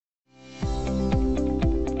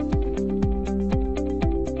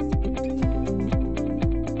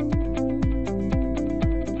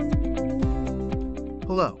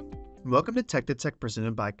and welcome to Tech to Tech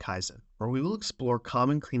presented by KYZEN, where we will explore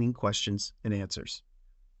common cleaning questions and answers.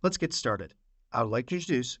 Let's get started. I would like to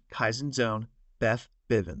introduce KYZEN's own Beth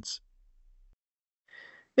Bivens.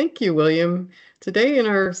 Thank you, William. Today in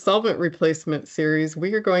our solvent replacement series,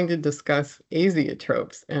 we are going to discuss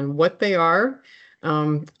azeotropes and what they are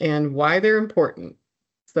and why they're important.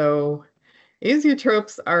 So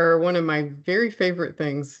azeotropes are one of my very favorite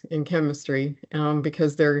things in chemistry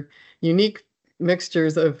because they're unique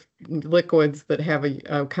mixtures of liquids that have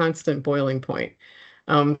a constant boiling point.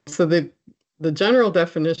 So the general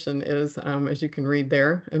definition is, as you can read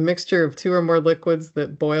there, a mixture of two or more liquids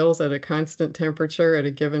that boils at a constant temperature at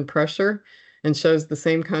a given pressure and shows the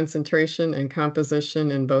same concentration and composition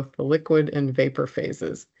in both the liquid and vapor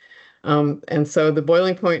phases. And so the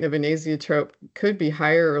boiling point of an azeotrope could be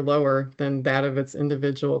higher or lower than that of its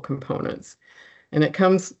individual components. And it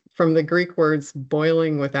comes from the Greek words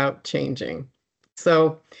boiling without changing.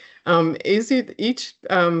 So each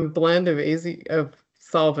blend of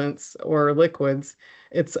solvents or liquids,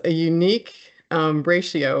 it's a unique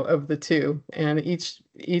ratio of the two, and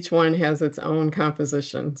each one has its own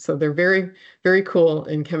composition. So they're very, very cool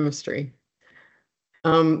in chemistry.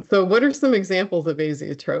 So what are some examples of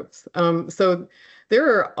azeotropes? So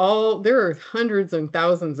there are hundreds and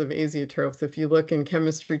thousands of azeotropes. If you look in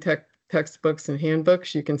chemistry textbooks and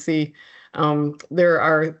handbooks, you can see there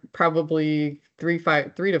are probably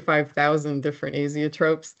 3,000 to 5,000 different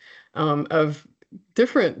azeotropes of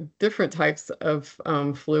different types of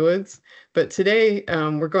fluids. But today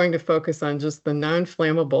we're going to focus on just the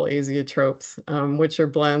non-flammable azeotropes, which are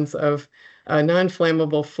blends of a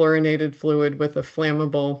non-flammable fluorinated fluid with a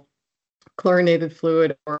flammable chlorinated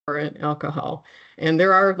fluid or an alcohol. And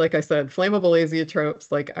there are, like I said, flammable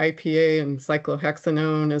azeotropes like IPA and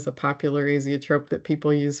cyclohexanone is a popular azeotrope that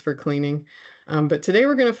people use for cleaning. But today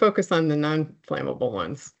we're going to focus on the non-flammable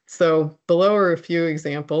ones. So below are a few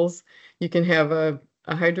examples. You can have a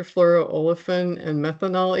hydrofluoroolefin and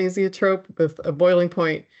methanol azeotrope with a boiling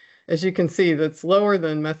point, as you can see, that's lower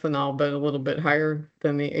than methanol, but a little bit higher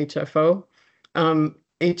than the HFO.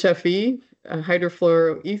 HFE,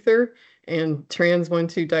 hydrofluoroether, and trans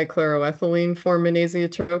 1,2-dichloroethylene form an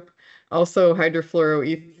azeotrope. Also,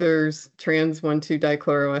 hydrofluoroethers, trans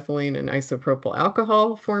 1,2-dichloroethylene, and isopropyl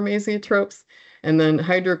alcohol form azeotropes. And then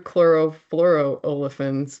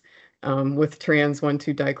hydrochlorofluoroolefins with trans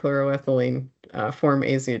 1,2-dichloroethylene form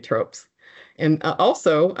azeotropes. And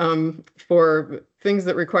also, for things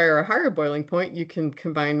that require a higher boiling point, you can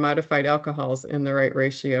combine modified alcohols in the right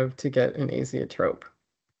ratio to get an azeotrope.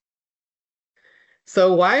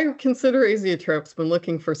 So why consider azeotropes when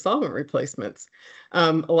looking for solvent replacements?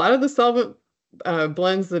 A lot of the solvent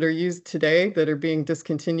blends that are used today that are being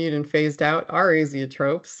discontinued and phased out are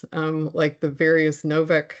azeotropes, like the various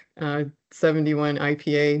Novec 71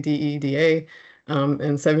 IPA, DE, DA,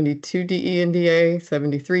 and 72 DE and DA,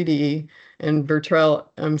 73 DE, and Bertrell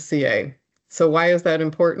MCA. So why is that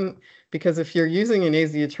important? Because if you're using an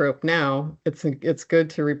azeotrope now, it's good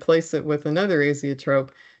to replace it with another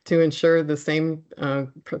azeotrope to ensure the same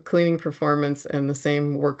cleaning performance and the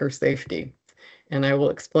same worker safety. And I will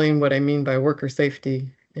explain what I mean by worker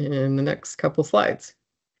safety in the next couple slides.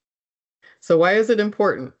 So why is it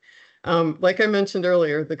important? Like I mentioned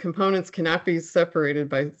earlier, the components cannot be separated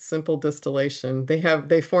by simple distillation.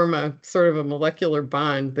 They form a sort of a molecular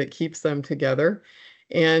bond that keeps them together.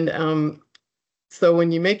 And so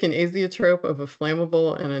when you make an azeotrope of a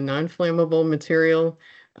flammable and a non-flammable material,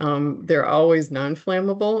 they're always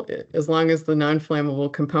non-flammable as long as the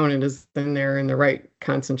non-flammable component is in there in the right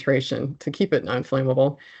concentration to keep it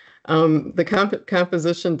non-flammable. The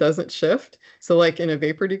composition doesn't shift. So like in a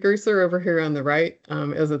vapor degreaser over here on the right,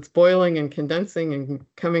 as it's boiling and condensing and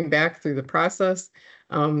coming back through the process,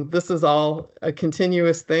 this is all a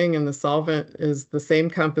continuous thing, and the solvent is the same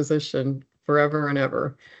composition forever and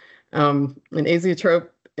ever. An azeotrope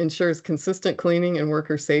ensures consistent cleaning and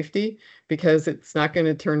worker safety because it's not going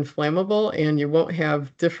to turn flammable, and you won't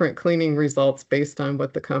have different cleaning results based on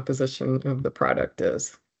what the composition of the product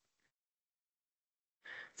is.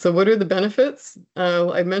 So what are the benefits?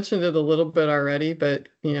 I mentioned it a little bit already, but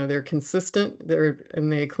they're consistent, and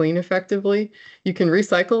they clean effectively. You can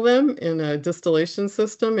recycle them in a distillation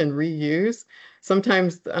system and reuse.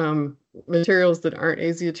 Sometimes materials that aren't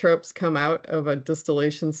azeotropes come out of a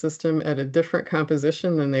distillation system at a different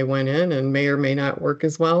composition than they went in and may or may not work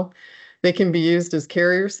as well. They can be used as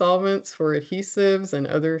carrier solvents for adhesives and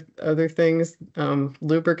other things,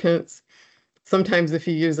 lubricants. Sometimes if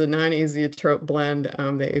you use a non-azeotrope blend,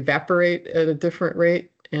 they evaporate at a different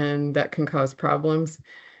rate, and that can cause problems.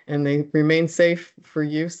 And they remain safe for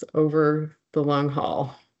use over the long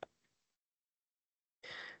haul.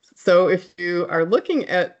 So if you are looking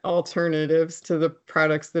at alternatives to the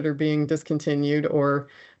products that are being discontinued or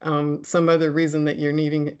some other reason that you're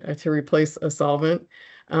needing to replace a solvent,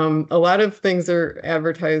 a lot of things are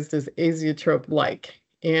advertised as azeotrope-like.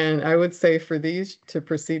 And I would say for these to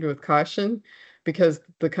proceed with caution because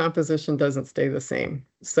the composition doesn't stay the same.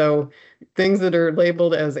 So things that are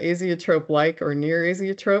labeled as azeotrope-like or near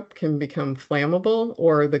azeotrope can become flammable,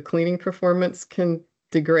 or the cleaning performance can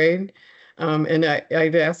degrade. And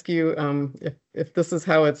I'd ask you if this is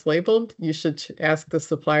how it's labeled, you should ask the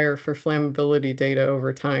supplier for flammability data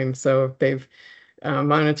over time. So if they've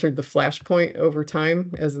monitored the flash point over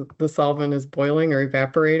time as the solvent is boiling or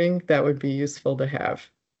evaporating, that would be useful to have.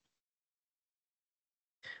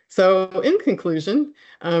 So in conclusion,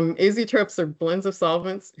 azeotropes are blends of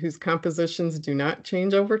solvents whose compositions do not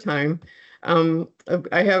change over time. I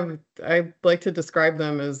like to describe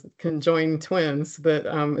them as conjoined twins, but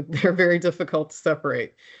they're very difficult to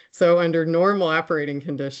separate. So under normal operating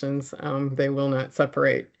conditions, they will not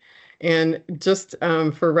separate. And just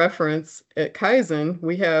for reference, at KYZEN,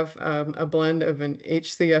 we have a blend of an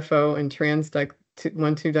HCFO and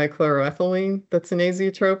trans-1,2-dichloroethylene that's an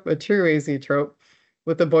azeotrope, a true azeotrope,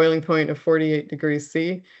 with a boiling point of 48 degrees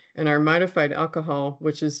C, and our modified alcohol,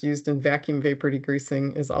 which is used in vacuum vapor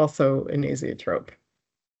degreasing, is also an azeotrope.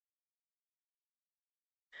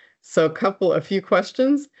 So a few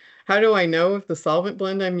questions. How do I know if the solvent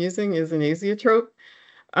blend I'm using is an azeotrope?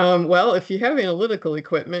 Well, if you have analytical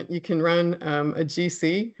equipment, you can run a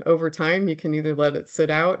GC over time. You can either let it sit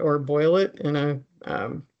out or boil it in a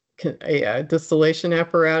distillation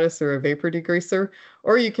apparatus or a vapor degreaser,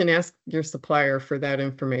 or you can ask your supplier for that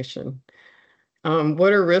information.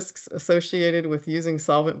 What are risks associated with using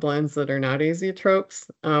solvent blends that are not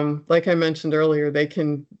azeotropes? Like I mentioned earlier,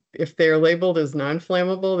 if they're labeled as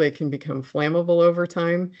non-flammable, they can become flammable over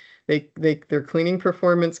time. Their cleaning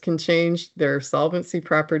performance can change, their solvency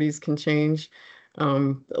properties can change.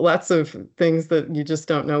 Lots of things that you just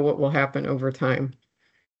don't know what will happen over time.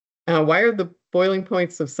 Why are the boiling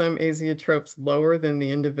points of some azeotropes lower than the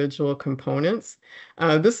individual components?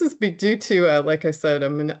 This is due to, like I said,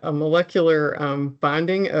 a molecular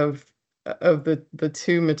bonding of the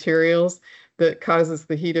two materials that causes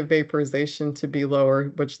the heat of vaporization to be lower,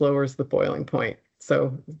 which lowers the boiling point.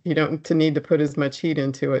 So you don't need to put as much heat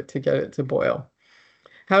into it to get it to boil.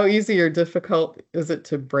 How easy or difficult is it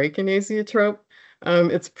to break an azeotrope?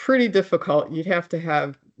 It's pretty difficult. You'd have to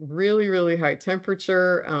have really, really high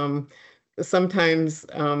temperature. Sometimes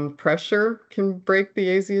pressure can break the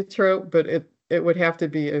azeotrope, but it would have to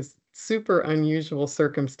be a super unusual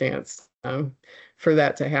circumstance for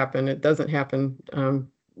that to happen. It doesn't happen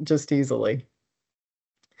just easily.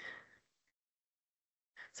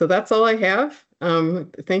 So that's all I have.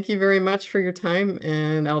 Thank you very much for your time,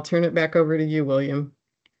 and I'll turn it back over to you, William.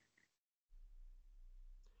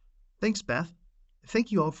 Thanks, Beth.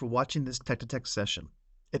 Thank you all for watching this Tech to Tech session.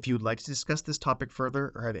 If you would like to discuss this topic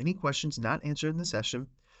further or have any questions not answered in the session,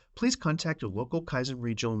 please contact your local KYZEN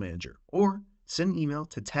regional manager or send an email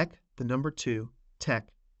to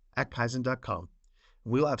tech@kyzen.com.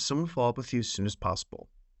 We will have someone follow up with you as soon as possible.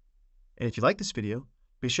 And if you like this video,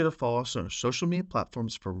 be sure to follow us on our social media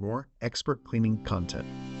platforms for more expert cleaning content.